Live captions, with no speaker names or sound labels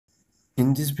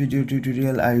In this video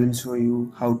tutorial, I will show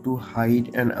you how to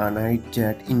hide and unhide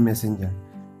chat in Messenger.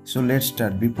 So let's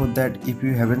start. Before that, if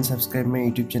you haven't subscribed my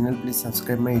YouTube channel, please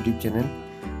subscribe my YouTube channel.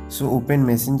 So open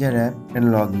Messenger app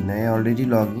and log in. I already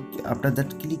logged in. After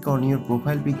that, click on your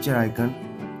profile picture icon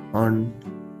on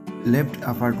left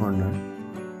upper corner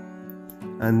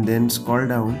and then scroll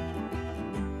down.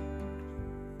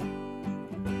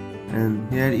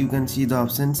 And here you can see the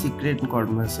option secret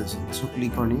conversation. So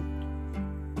click on it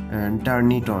and turn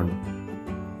it on.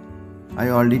 I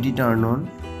already turned on,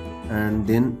 and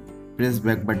then press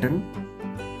back button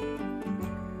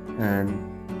and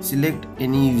select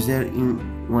any user you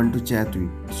want to chat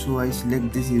with. So I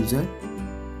select this user,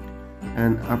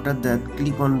 and after that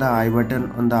click on the I button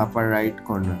on the upper right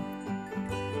corner,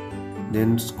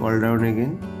 then scroll down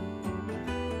again,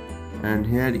 and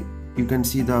here you can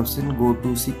see the option go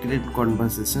to secret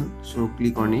conversation. So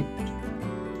click on it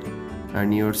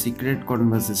and your secret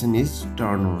conversation is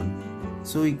turned on.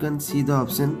 So you can see the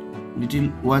option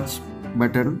little watch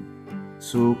button.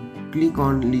 So click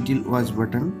on little watch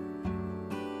button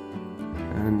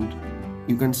and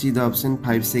you can see the option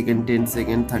 5 second, 10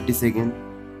 second, 30 second.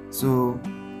 So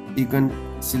you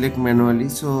can select manually.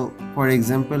 So for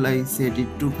example, I set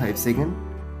it to 5 second,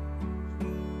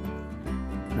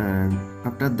 and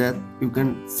after that you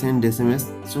can send SMS.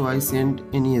 So I send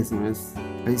any SMS.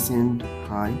 I send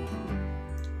hi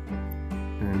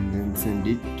and then send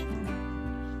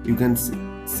it. You can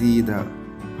see the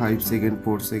 5 second,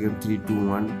 4 second, 3, 2,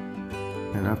 1,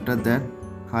 and after that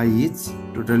hi is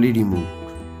totally removed.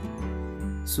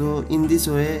 So in this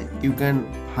way you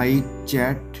can hide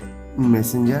chat in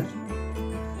Messenger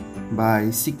by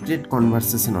secret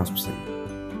conversation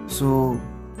option. So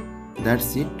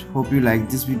that's it. Hope you like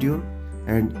this video,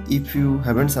 and if you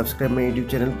haven't subscribed my YouTube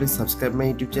channel, please subscribe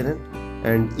my YouTube channel,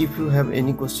 and if you have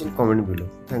any question, comment below.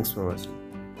 Thanks for watching.